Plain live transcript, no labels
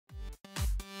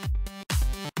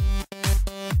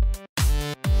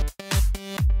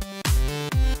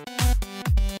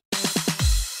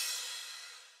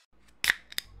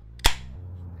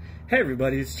Hey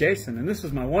everybody, it's Jason, and this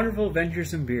is my wonderful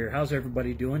Adventures in Beer. How's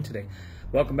everybody doing today?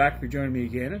 Welcome back if you're joining me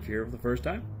again. If you're here for the first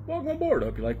time, welcome aboard.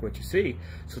 Hope you like what you see.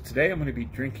 So today I'm going to be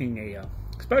drinking a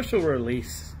special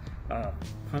release.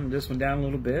 Hunted this one down a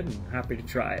little bit and happy to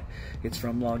try it. It's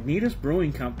from Lagunitas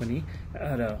Brewing Company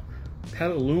out of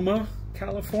Petaluma,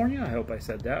 California. I hope I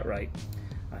said that right.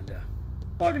 And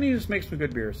Lagunitas makes some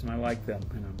good beers, and I like them,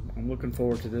 and I'm looking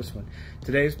forward to this one.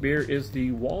 Today's beer is the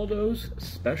Waldos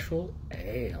Special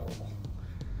Ale.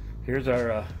 Here's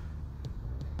our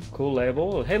cool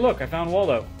label. Hey, look, I found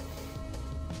Waldo.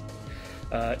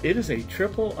 It is a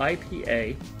triple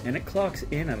IPA, and it clocks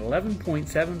in at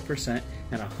 11.7%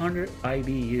 and 100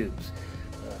 IBUs.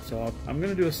 So I'm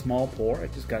going to do a small pour. I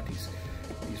just got these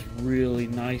really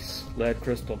nice lead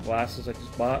crystal glasses I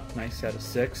just bought. Nice set of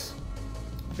 6.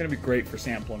 It's going to be great for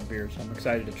sampling beer, so I'm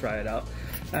excited to try it out.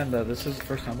 And this is the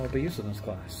first time I'll be using this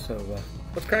glass. So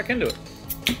let's crack into it.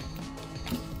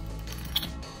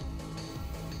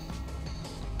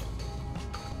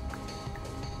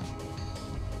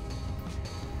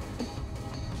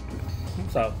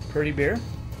 It's a pretty beer.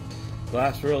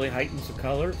 Glass really heightens the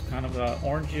color. It's kind of an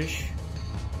orangish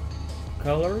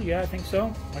color. Yeah, I think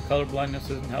so. My color blindness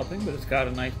isn't helping, but it's got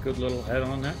a nice, good little head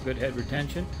on that. Good head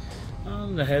retention.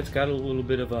 The head's got a little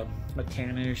bit of a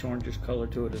tannish, orangish color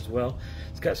to it as well.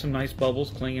 It's got some nice bubbles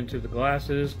clinging to the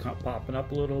glasses, popping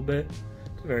up a little bit.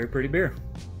 It's a very pretty beer.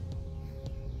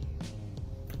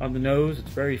 On the nose,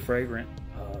 it's very fragrant.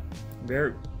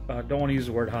 I don't want to use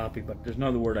the word hoppy, but there's no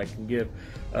other word I can give.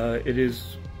 It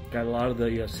is got a lot of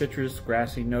the citrus,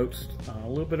 grassy notes, a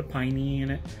little bit of piney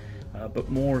in it, but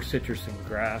more citrus and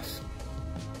grass.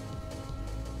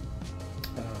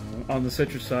 On the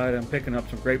citrus side, I'm picking up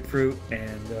some grapefruit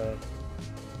and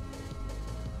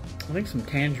I think some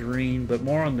tangerine, but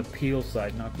more on the peel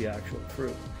side, not the actual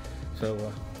fruit.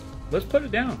 So let's put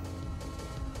it down.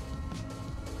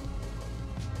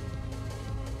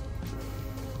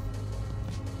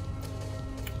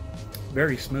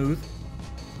 Very smooth.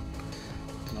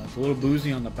 It's a little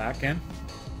boozy on the back end,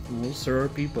 a little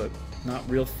syrupy, but not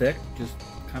real thick. Just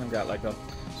kind of got like a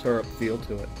syrup feel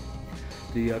to it.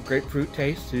 The grapefruit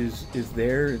taste is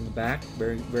there in the back,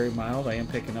 very mild. I am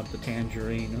picking up the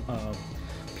tangerine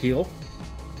peel,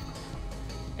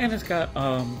 and it's got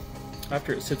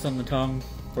after it sits on the tongue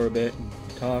for a bit and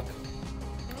you talk,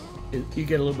 you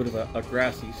get a little bit of a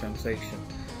grassy sensation.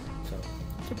 So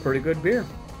it's a pretty good beer.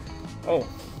 Oh,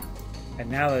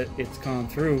 and now that it's gone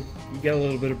through, you get a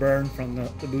little bit of burn from the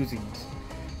booziness.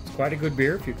 It's quite a good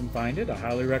beer if you can find it. I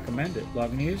highly recommend it.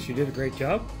 Lagunitas, you did a great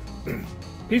job.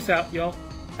 Peace out, y'all.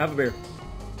 Have a beer.